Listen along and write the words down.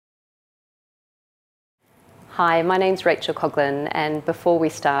Hi, my name's Rachel Coughlin, and before we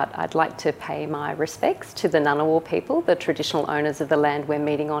start, I'd like to pay my respects to the Ngunnawal people, the traditional owners of the land we're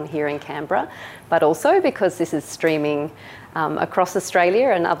meeting on here in Canberra, but also because this is streaming across Australia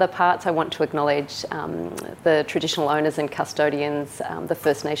and other parts, I want to acknowledge the traditional owners and custodians, the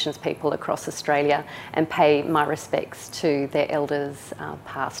First Nations people across Australia, and pay my respects to their elders,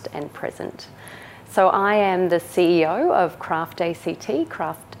 past and present. So I am the CEO of Craft ACT,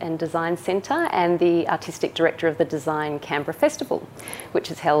 Craft and Design Centre, and the Artistic Director of the Design Canberra Festival, which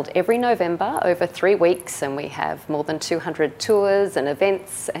is held every November over 3 weeks, and we have more than 200 tours and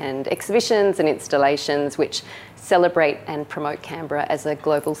events and exhibitions and installations which celebrate and promote Canberra as a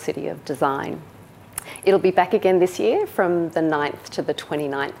global city of design. It'll be back again this year from the 9th to the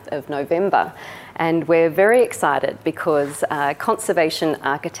 29th of November. And we're very excited because conservation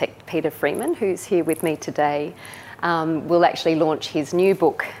architect Peter Freeman, who's here with me today, will actually launch his new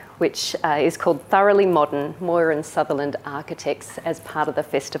book, which is called Thoroughly Modern, Moir and Sutherland Architects, as part of the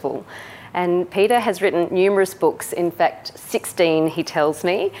festival. And Peter has written numerous books, in fact 16 he tells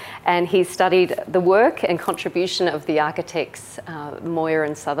me, and he's studied the work and contribution of the architects Moir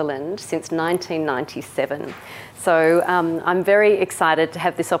and Sutherland since 1997. So I'm very excited to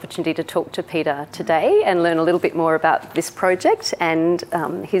have this opportunity to talk to Peter today and learn a little bit more about this project and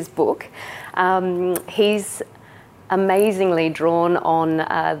his book. He's amazingly drawn on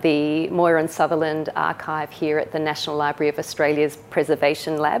the Moir and Sutherland archive here at the National Library of Australia's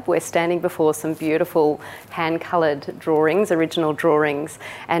Preservation Lab. We're standing before some beautiful hand-coloured drawings, original drawings,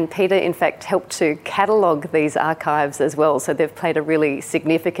 and Peter in fact helped to catalogue these archives as well, so they've played a really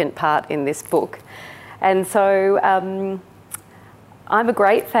significant part in this book. And so I'm a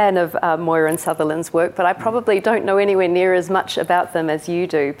great fan of Moir and Sutherland's work, but I probably don't know anywhere near as much about them as you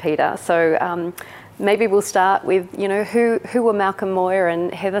do, Peter. So maybe we'll start with, you know, who were Malcolm Moir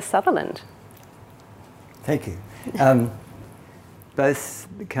and Heather Sutherland? Thank you. Both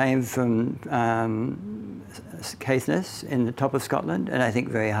came from Caithness in the top of Scotland, and I think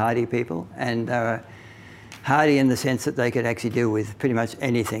very hardy people. And they were hardy in the sense that they could actually deal with pretty much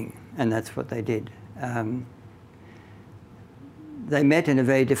anything, and that's what they did. They met in a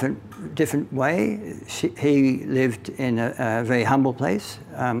very different way. He lived in a very humble place,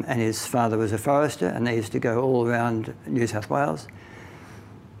 and his father was a forester, and they used to go all around New South Wales.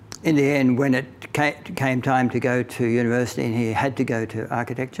 In the end, when it came time to go to university and he had to go to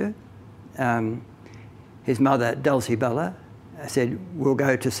architecture, his mother, Dulcie Bella, said, "We'll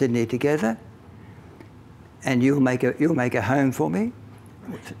go to Sydney together, and you'll make a home for me."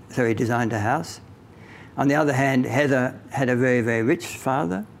 So he designed a house. On the other hand, Heather had a very, very rich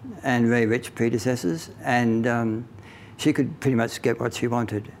father and very rich predecessors, and she could pretty much get what she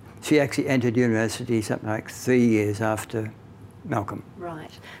wanted. She actually entered university something like 3 years after Malcolm.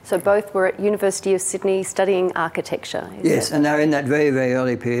 Right. So both were at University of Sydney studying architecture. Yes, and they were in that very, very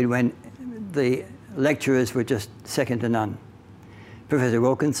early period when the lecturers were just second to none. Professor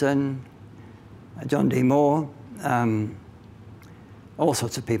Wilkinson, John D. Moore, all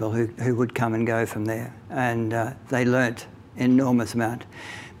sorts of people who would come and go from there, and they learnt an enormous amount.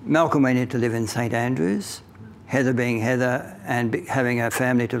 Malcolm went in to live in St Andrews, Heather being Heather and having a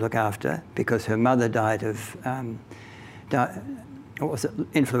family to look after because her mother died of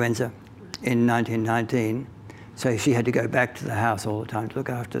influenza in 1919, so she had to go back to the house all the time to look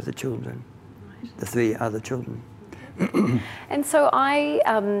after the children, the 3 other children. And so I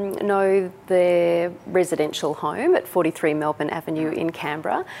know the residential home at 43 Melbourne Avenue in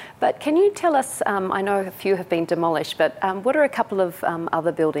Canberra, but can you tell us, I know a few have been demolished, but what are a couple of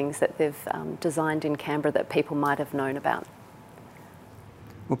other buildings that they've designed in Canberra that people might have known about?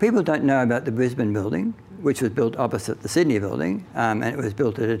 Well, people don't know about the Brisbane building, which was built opposite the Sydney building, and it was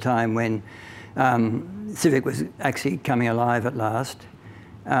built at a time when Civic was actually coming alive at last.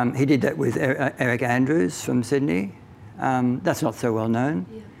 He did that with Eric Andrews from Sydney. That's not so well known.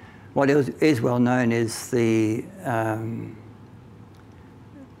 Yeah. What is well known is the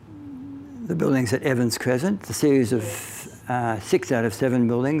buildings at Evans Crescent, the series of 6 out of 7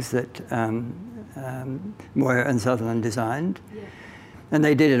 buildings that Moir and Sutherland designed. Yeah. And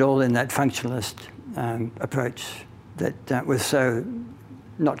they did it all in that functionalist approach that was so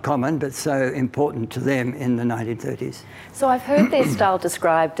not common, but so important to them in the 1930s. So I've heard their style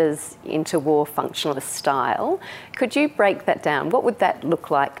described as interwar functionalist style. Could you break that down? What would that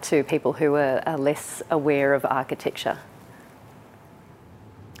look like to people who are less aware of architecture?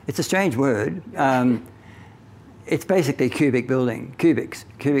 It's a strange word. It's basically cubic building,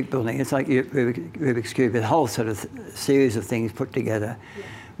 cubic building. It's like Rubik's Cube, a whole sort of series of things put together. Yeah.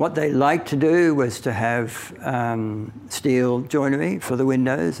 What they liked to do was to have steel joinery for the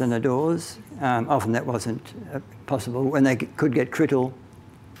windows and the doors. Often that wasn't possible. When they could get Crittall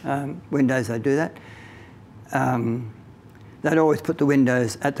windows, they'd do that. They'd always put the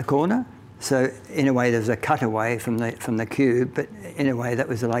windows at the corner. So in a way, there's a cutaway from the cube, but in a way that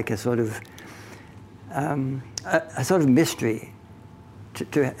was like a sort of mystery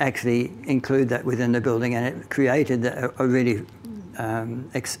to actually include that within the building, and it created a really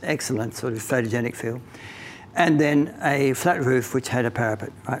excellent sort of photogenic feel. And then a flat roof which had a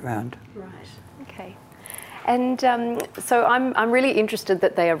parapet right round. Right, okay. And so I'm really interested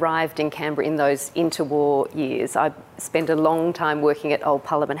that they arrived in Canberra in those interwar years. I spent a long time working at Old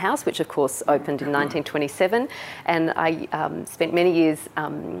Parliament House, which of course opened in 1927, and I spent many years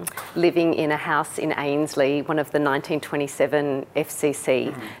living in a house in Ainslie, one of the 1927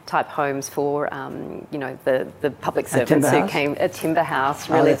 FCC type homes for you know, the public servants who came. A timber house,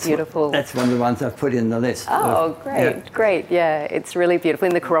 really beautiful. That's one of the ones I've put in the list. Oh, great, yeah, it's really beautiful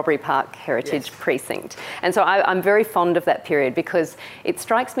in the Corroboree Park Heritage Precinct. And so I'm very fond of that period because it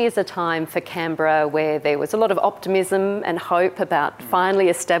strikes me as a time for Canberra where there was a lot of optimism and hope about finally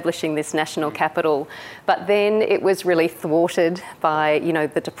establishing this national capital, but then it was really thwarted by, you know,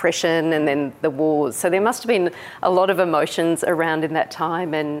 the Depression and then the wars. So there must have been a lot of emotions around in that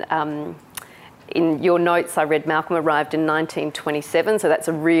time. And in your notes, I read Malcolm arrived in 1927, so that's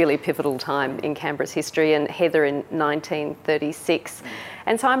a really pivotal time in Canberra's history, and Heather in 1936.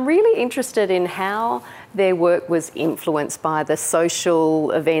 And so I'm really interested in how their work was influenced by the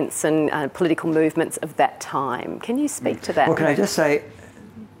social events and political movements of that time. Can you speak to that? Well, can I just say,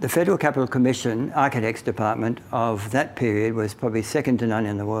 the Federal Capital Commission Architects Department of that period was probably second to none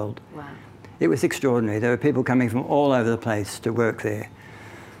in the world. Wow. It was extraordinary. There were people coming from all over the place to work there.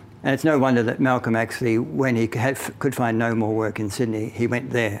 And it's no wonder that Malcolm actually, when he could find no more work in Sydney, he went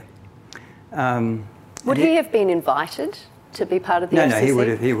there. Would he have been invited to be part of the FCC?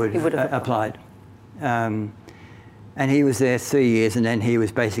 No, he would have applied. And he was there 3 years, and then he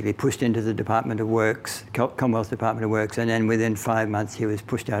was basically pushed into the Department of Works, Commonwealth Department of Works, and then within 5 months he was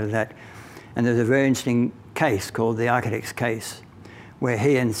pushed out of that. And there's a very interesting case called the Architects case, where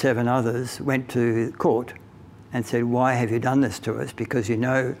he and 7 others went to court and said, why have you done this to us? Because you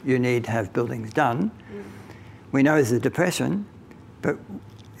know you need to have buildings done. We know there's a depression, but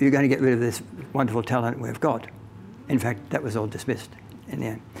you're going to get rid of this wonderful talent we've got. In fact, that was all dismissed in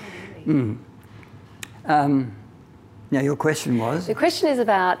the end. Now, your question was? The question is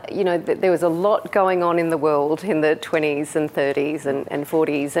about, you know, there was a lot going on in the world in the 20s and 30s and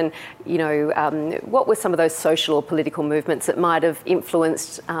 40s, and, you know, what were some of those social or political movements that might have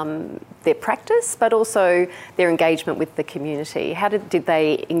influenced their practice, but also their engagement with the community? How did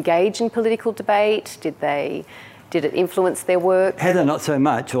they engage in political debate? Did it influence their work? Heather, not so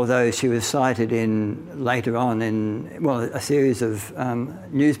much, although she was cited later on in a series of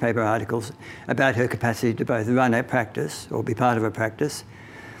newspaper articles about her capacity to both run a practice or be part of a practice,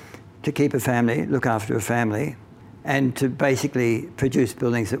 to keep a family, look after a family, and to basically produce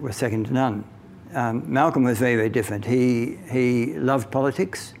buildings that were second to none. Malcolm was very, very different. He loved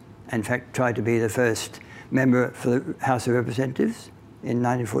politics, in fact tried to be the first member for the House of Representatives in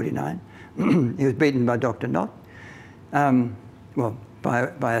 1949. He was beaten by Dr. Knott.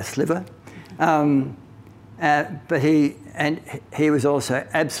 By a sliver, but he was also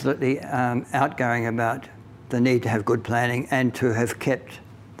absolutely outgoing about the need to have good planning and to have kept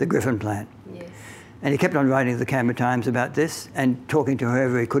the Griffin Plan. Yes. And he kept on writing to the Canberra Times about this and talking to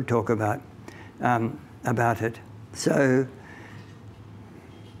whoever he could talk about it. So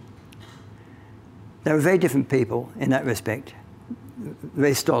they were very different people in that respect.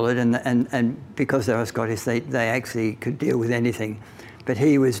 Very stolid, and because they were Scottish, they actually could deal with anything. But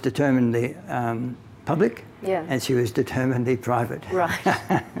he was determinedly public, and she was determinedly private.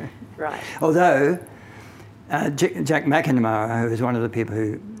 Right, right. Although Jack McNamara, who was one of the people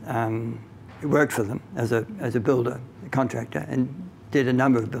who worked for them as a builder, a contractor, and did a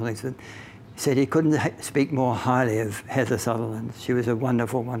number of buildings, said he couldn't speak more highly of Heather Sutherland. She was a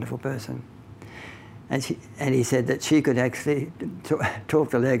wonderful, wonderful person. And he said that she could actually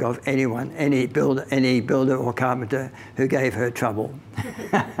talk the leg off anyone, any builder or carpenter who gave her trouble.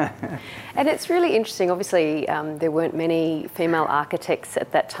 And it's really interesting. Obviously, there weren't many female architects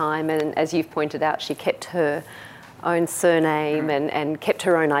at that time, and as you've pointed out, she kept her own surname and kept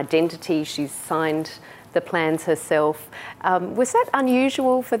her own identity. She signed the plans herself. Was that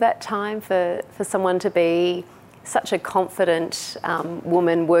unusual for that time, for someone to be such a confident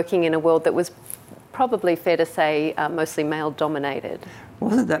woman working in a world that was probably fair to say mostly male-dominated.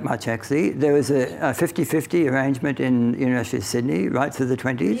 Wasn't that much, actually. There was a 50-50 arrangement in the University of Sydney right through the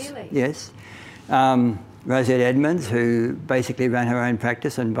 20s. Really? Yes. Rosette Edmonds, who basically ran her own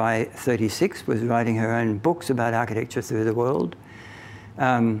practice and by 36 was writing her own books about architecture through the world.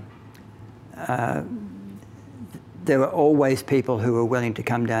 There were always people who were willing to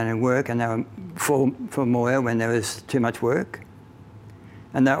come down and work, and they were for Moir when there was too much work.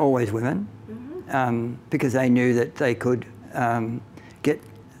 And they're always women, because they knew that they could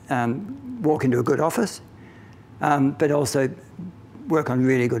walk into a good office, but also work on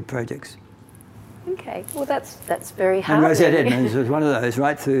really good projects. Okay, well that's very And heartening. Rosette Edmonds was one of those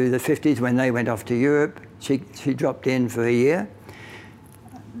right through the 50s when they went off to Europe. She dropped in for a year,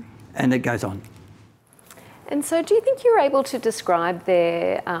 and it goes on. And so do you think you're able to describe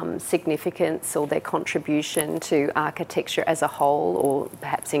their significance or their contribution to architecture as a whole, or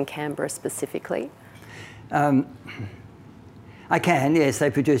perhaps in Canberra specifically? I can, yes. They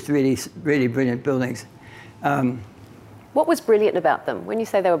produced really, really brilliant buildings. What was brilliant about them when you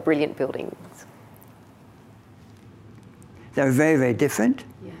say they were brilliant buildings? They were very, very different,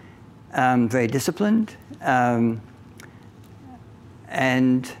 very disciplined, and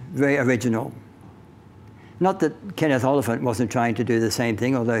very original. Not that Kenneth Oliphant wasn't trying to do the same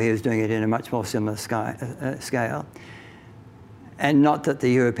thing, although he was doing it in a much more similar scale. And not that the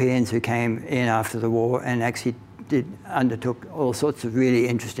Europeans who came in after the war and actually undertook all sorts of really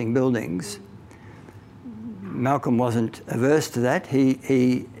interesting buildings. Malcolm wasn't averse to that.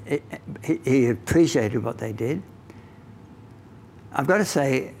 He appreciated what they did. I've got to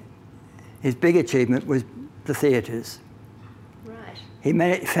say, his big achievement was the theatres. Right. He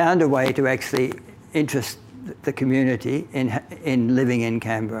found a way to actually interest the community in living in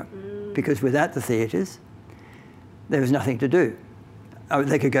Canberra, because without the theatres, there was nothing to do. Oh,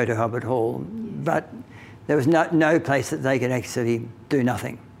 they could go to Albert Hall, but there was no place that they could actually do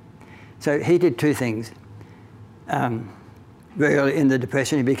nothing. So he did two things. Very early in the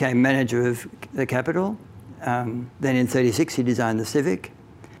Depression, he became manager of the Capitol. Then in '36, he designed the Civic.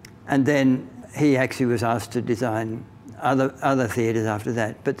 And then he actually was asked to design other theatres after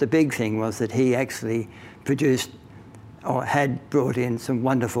that. But the big thing was that he actually produced or had brought in some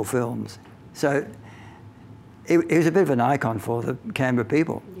wonderful films. So he was a bit of an icon for the Canberra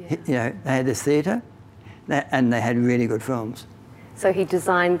people. Yeah. You know, they had this theatre and they had really good films. So he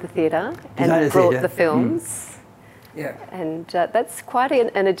designed the theatre and brought the films. Yeah. And that's quite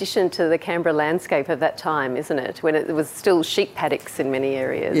an addition to the Canberra landscape of that time, isn't it? When it was still sheep paddocks in many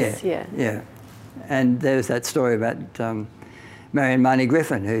areas. Yeah. And there's that story about Marion Marnie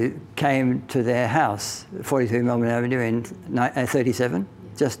Griffin, who came to their house, 43 Melbourne Avenue, in '37.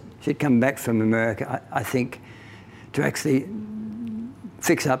 She'd come back from America, I think, to actually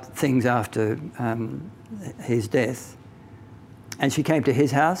fix up things after his death. And she came to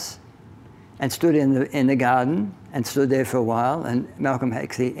his house and stood in the garden and stood there for a while. And Malcolm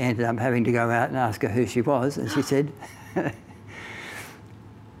actually ended up having to go out and ask her who she was. And she said,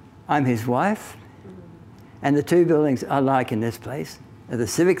 "I'm his wife. And the two buildings I like in this place are the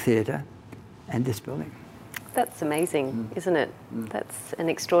Civic Theatre and this building." That's amazing, isn't it? That's an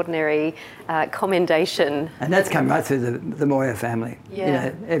extraordinary commendation. And that's come right through the Moir family. Yeah. You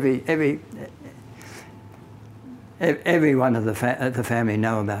know, every one of the family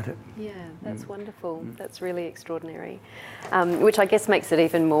know about it. Yeah, that's wonderful. That's really extraordinary. Which I guess makes it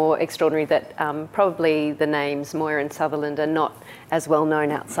even more extraordinary that probably the names Moir and Sutherland are not as well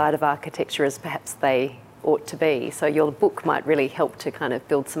known outside of architecture as perhaps they ought to be. So your book might really help to kind of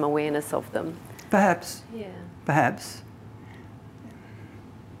build some awareness of them. Perhaps. Yeah. Perhaps.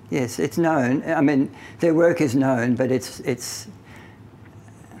 Yes, it's known. I mean, their work is known, but it's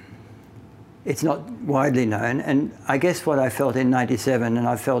not widely known. And I guess what I felt in '97, and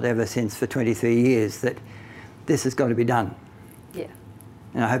I've felt ever since for 23 years, that this has got to be done. Yeah.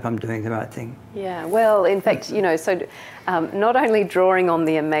 And I hope I'm doing the right thing. Yeah, well, in fact, you know, so not only drawing on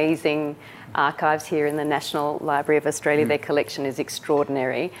the amazing archives here in the National Library of Australia, their collection is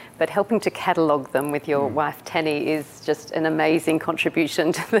extraordinary, but helping to catalogue them with your wife Tanny is just an amazing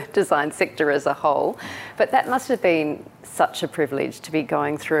contribution to the design sector as a whole. But that must have been such a privilege to be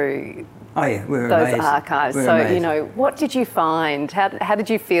going through those archives. So, amazed. you know, what did you find? How did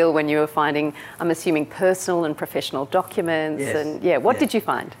you feel when you were finding, I'm assuming, personal and professional documents? Yes. And what did you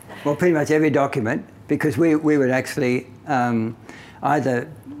find? Well, pretty much every document, because we would actually either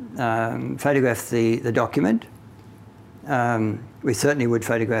photograph the document. We certainly would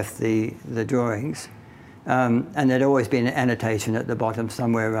photograph the drawings, and there'd always be an annotation at the bottom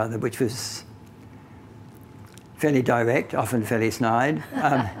somewhere or other, which was fairly direct, often fairly snide,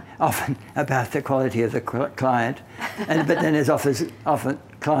 often about the quality of the client. But then there's often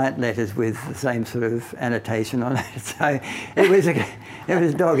client letters with the same sort of annotation on it. So it was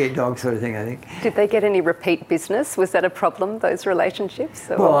dog-eat-dog sort of thing, I think. Did they get any repeat business? Was that a problem, those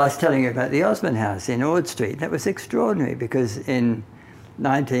relationships? Or? Well, I was telling you about the Osborne House in Ord Street. That was extraordinary because in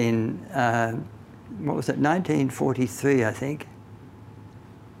 1943, I think.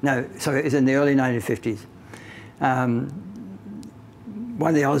 No, sorry, it was in the early 1950s. One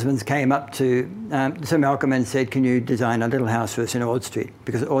of the Osbornes came up to Sir Malcolm and said, "Can you design a little house for us in Ord Street?"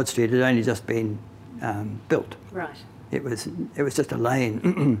 Because Ord Street had only just been built. Right. It was just a lane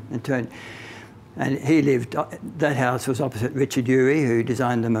and turned. And he lived. That house was opposite Richard Urey, who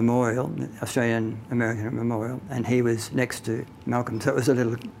designed the memorial, the Australian-American Memorial, and he was next to Malcolm. So it was a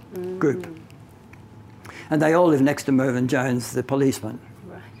little group. And they all lived next to Mervyn Jones, the policeman.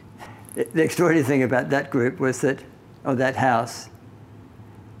 Right. The extraordinary thing about that group was that, or that house.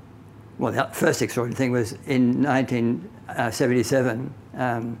 Well, the first extraordinary thing was in 1977.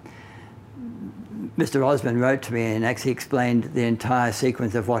 Mr. Osborne wrote to me and actually explained the entire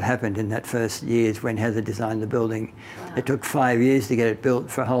sequence of what happened in that first years when Heather designed the building. Wow. It took 5 years to get it built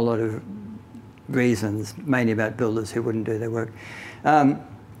for a whole lot of reasons, mainly about builders who wouldn't do their work. The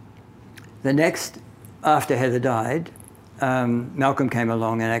next, after Heather died, Malcolm came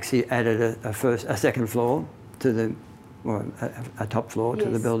along and actually added a second floor to the, or a top floor to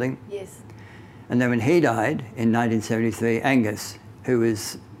the building. Yes. And then when he died in 1973, Angus, who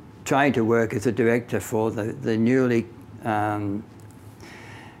was trying to work as a director for the newly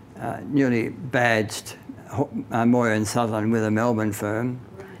badged Moir and Sutherland with a Melbourne firm,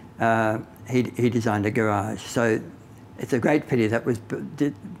 right. He designed a garage. So it's a great pity that was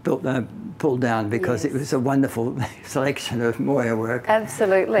pulled down because it was a wonderful selection of Moir work.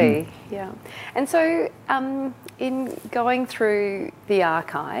 Absolutely, yeah. And so in going through the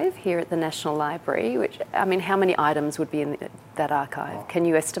archive here at the National Library, which, I mean, how many items would be in that archive? Can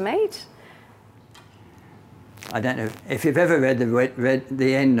you estimate? I don't know. If you've ever read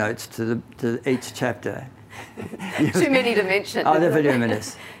the end notes to each chapter. Too many to mention. Oh, they're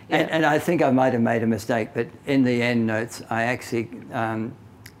voluminous. And I think I might have made a mistake, but in the end notes, I actually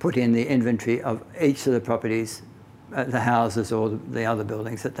put in the inventory of each of the properties, the houses or the other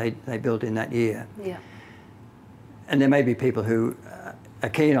buildings that they built in that year. Yeah. And there may be people who are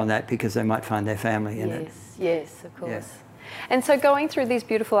keen on that because they might find their family in it. Yes, of course. Yeah. And so going through these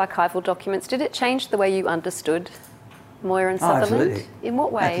beautiful archival documents, did it change the way you understood Moir and Sutherland? Absolutely. In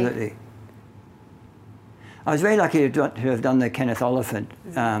what way? Absolutely. I was very lucky to have done the Kenneth Oliphant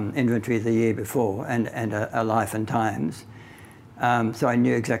inventory the year before and a Life and Times. So I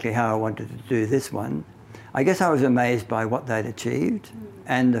knew exactly how I wanted to do this one. I guess I was amazed by what they'd achieved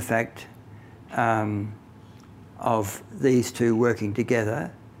and the fact of these two working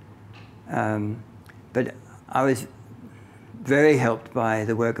together. But I was very helped by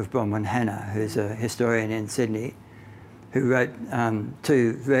the work of Bronwyn Hanna, who's a historian in Sydney, who wrote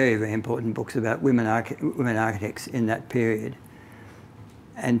two very, very important books about women architects in that period.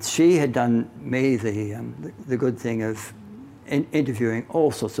 And she had done me the good thing of interviewing all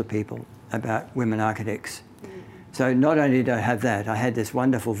sorts of people about women architects. So not only did I have that, I had this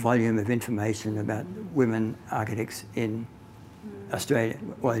wonderful volume of information about women architects in Australia,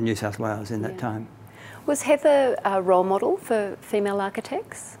 well, in New South Wales in that time. Was Heather a role model for female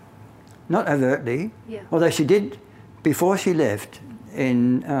architects? Not overtly, although she did, before she left,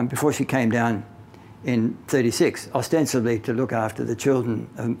 before she came down in '36, ostensibly to look after the children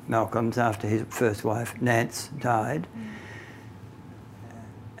of Malcolm's after his first wife, Nance, died.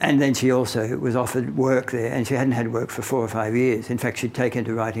 And then she also was offered work there, and she hadn't had work for 4 or 5 years. In fact, she'd taken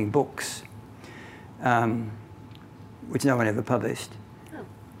to writing books, which no one ever published. Oh.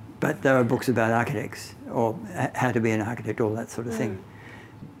 But there were books about architects, or how to be an architect, all that sort of thing.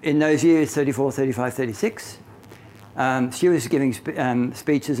 In those years, 34, 35, 36, she was giving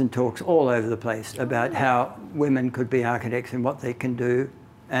speeches and talks all over the place about how women could be architects and what they can do,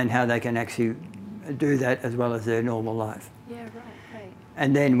 and how they can actually do that as well as their normal life. Yeah, right.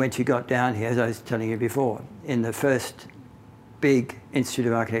 And then when she got down here, as I was telling you before, in the first big Institute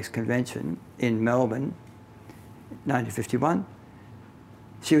of Architects convention in Melbourne, 1951,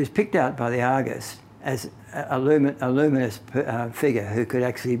 she was picked out by the Argus as a luminous figure who could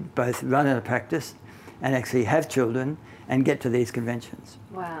actually both run a practice and actually have children and get to these conventions.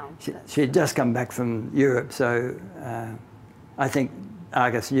 Wow. She had just come back from Europe, so I think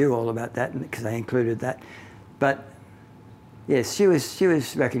Argus knew all about that because they included that. But yes, she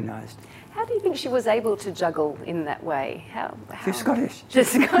was recognised. How do you think she was able to juggle in that way? How She's Scottish.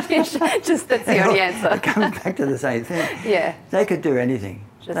 Just Scottish. Just that's the only answer. It comes back to the same thing. Yeah. They could do anything.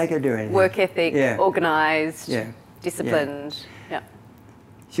 Just they could do anything. Work ethic, organised, disciplined. Yeah.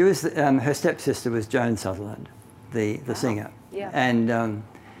 She was. Her stepsister was Joan Sutherland, the singer. Yeah. And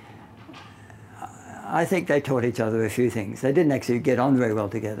I think they taught each other a few things. They didn't actually get on very well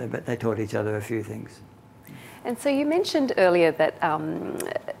together, but they taught each other a few things. And so you mentioned earlier that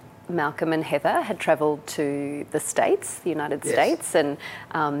Malcolm and Heather had travelled to the States, the United States, and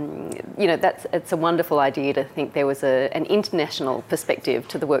you know, it's a wonderful idea to think there was an international perspective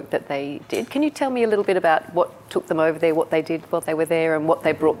to the work that they did. Can you tell me a little bit about what took them over there, what they did while they were there, and what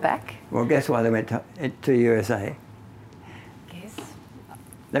they brought back? Well, guess why they went to USA? Yes.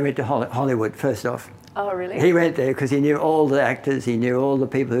 They went to Hollywood first off. Oh, really? He went there because he knew all the actors, he knew all the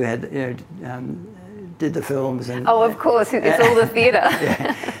people who had, did the films. And, oh, of course, it's all the theatre.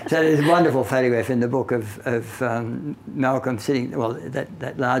 Yeah. So there's a wonderful photograph in the book of Malcolm sitting, well,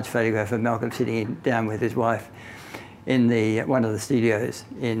 that large photograph of Malcolm sitting down with his wife in one of the studios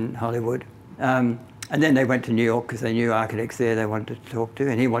in Hollywood. And then they went to New York because they knew architects there they wanted to talk to,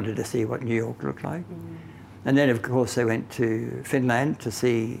 and he wanted to see what New York looked like. And then, of course, they went to Finland to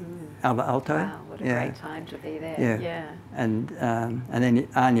see Alvar Aalto. Wow, what a great time to be there. Yeah. And then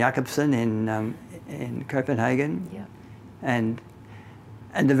Arne Jacobsen in Copenhagen. Yeah.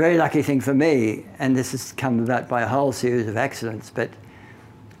 And the very lucky thing for me, and this has come about by a whole series of accidents, but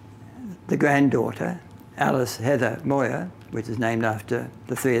the granddaughter, Alice Heather Moir, which is named after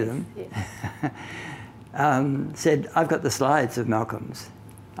the three of them, said, I've got the slides of Malcolm's.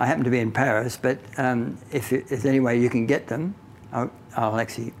 I happen to be in Paris, but if there's any way you can get them, I'll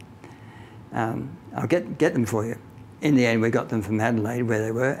actually, I'll get them for you. In the end, we got them from Adelaide, where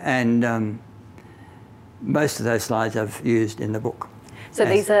they were, and most of those slides I've used in the book. So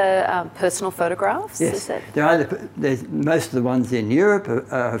these are personal photographs? Yes. Is it? There's most of the ones in Europe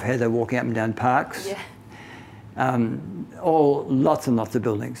are of Heather walking up and down parks. Yeah. Lots and lots of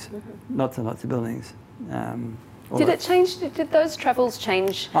buildings. Lots and lots of buildings. Did it change? Did those travels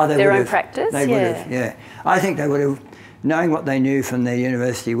change they their own would've. practice? They would have, yeah. I think they would have, knowing what they knew from their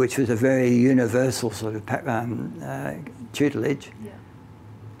university, which was a very universal sort of tutelage,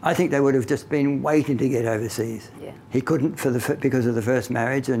 I think they would have just been waiting to get overseas. Yeah. He couldn't because of the first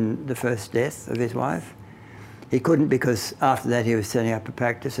marriage and the first death of his wife. He couldn't because after that he was setting up a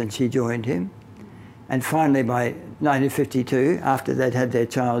practice and she joined him. And finally by 1952, after they'd had their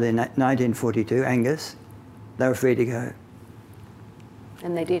child in 1942, Angus, they were free to go.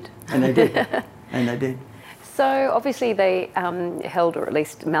 And they did. And they did. And they did. So obviously they held, or at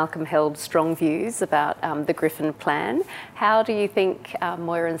least Malcolm held, strong views about the Griffin Plan. How do you think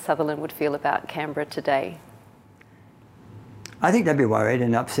Moir and Sutherland would feel about Canberra today? I think they'd be worried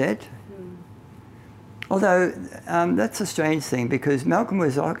and upset. Although that's a strange thing because Malcolm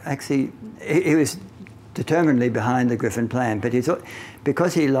was actually, he was determinedly behind the Griffin Plan, but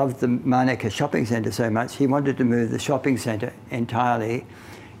because he loved the Manuka shopping centre so much, he wanted to move the shopping centre entirely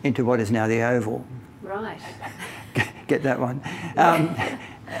into what is now the Oval. Right. Get that one.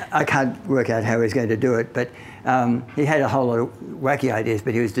 I can't work out how he's going to do it, but he had a whole lot of wacky ideas,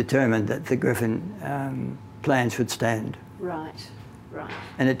 but he was determined that the Griffin plan should stand. Right, right.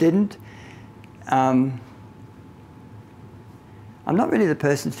 And it didn't. I'm not really the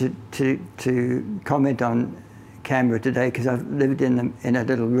person to comment on Canberra today because I've lived in a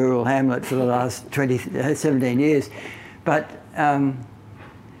little rural hamlet for the last 17 years, but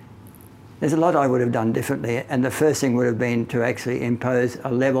there's a lot I would have done differently, and the first thing would have been to actually impose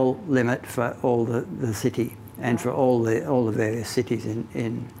a level limit for all the city and for all the various cities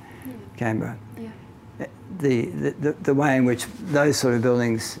in Canberra. Yeah. The way in which those sort of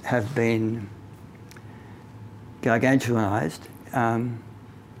buildings have been gargantuanised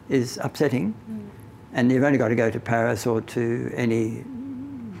is upsetting, and you've only got to go to Paris or to any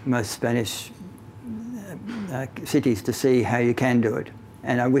most Spanish cities to see how you can do it.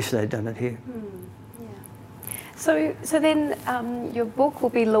 And I wish they'd done it here. So then your book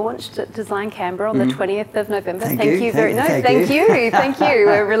will be launched at Design Canberra on the 20th of November. Thank you very much. Thank you.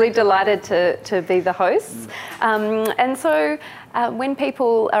 We're really delighted to be the hosts. And so when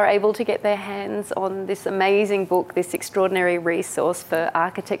people are able to get their hands on this amazing book, this extraordinary resource for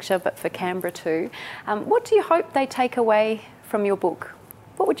architecture, but for Canberra too, what do you hope they take away from your book?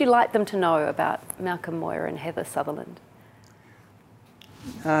 What would you like them to know about Malcolm Moir and Heather Sutherland?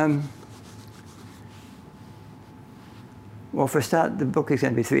 Well, for a start, the book is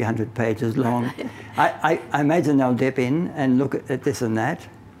going to be 300 pages long. I imagine they'll dip in and look at this and that.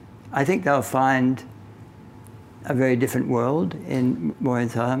 I think they'll find a very different world in Moyne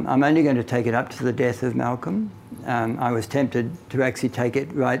Salem. I'm only going to take it up to the death of Malcolm. I was tempted to actually take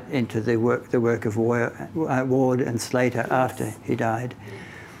it right into the work of Ward and Slater after he died.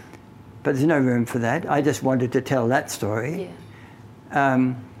 But there's no room for that. I just wanted to tell that story.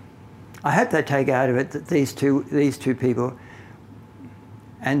 Yeah. I hope they take out of it that these two people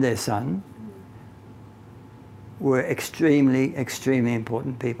and their son were extremely, extremely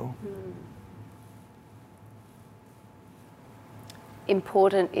important people.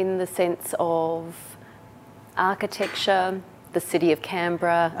 Important in the sense of architecture, the city of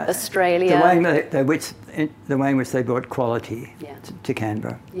Canberra, Australia. The way in which they brought quality to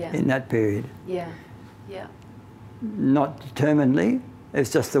Canberra in that period. Yeah, yeah. Not determinedly,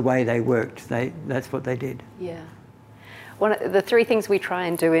 it's just the way they worked. That's what they did. Yeah. One of the three things we try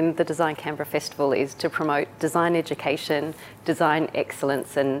and do in the Design Canberra Festival is to promote design education, design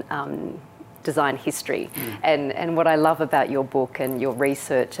excellence and design history. And what I love about your book and your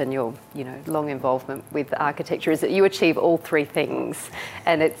research and your long involvement with architecture is that you achieve all three things.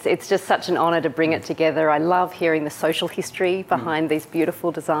 And it's just such an honour to bring it together. I love hearing the social history behind these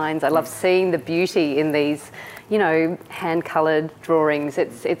beautiful designs. I love seeing the beauty in these hand-coloured drawings.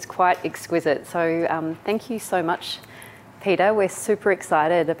 It's quite exquisite. So thank you so much, Peter. We're super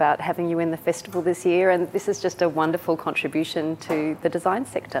excited about having you in the festival this year, and this is just a wonderful contribution to the design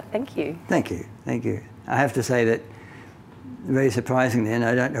sector. Thank you. Thank you, thank you. I have to say that, very surprisingly, and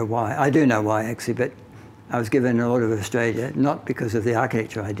I don't know why, I do know why actually, but I was given an Order of Australia, not because of the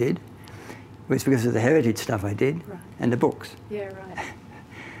architecture I did, it was because of the heritage stuff I did, and the books. Yeah, right.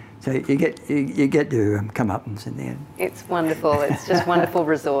 So you get to come up and in the end. It's wonderful. It's just wonderful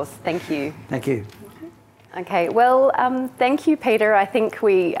resource. Thank you. Thank you. Okay, well, thank you, Peter. I think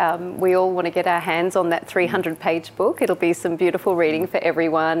we all want to get our hands on that 300-page book. It'll be some beautiful reading for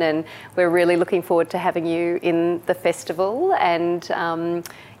everyone, and we're really looking forward to having you in the festival. And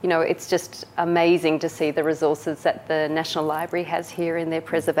it's just amazing to see the resources that the National Library has here in their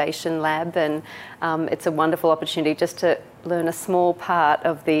preservation lab, and it's a wonderful opportunity just to learn a small part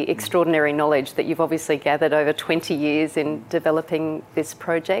of the extraordinary knowledge that you've obviously gathered over 20 years in developing this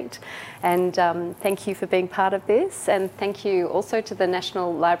project. And thank you for being part of this, and thank you also to the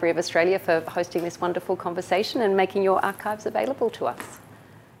National Library of Australia for hosting this wonderful conversation and making your archives available to us.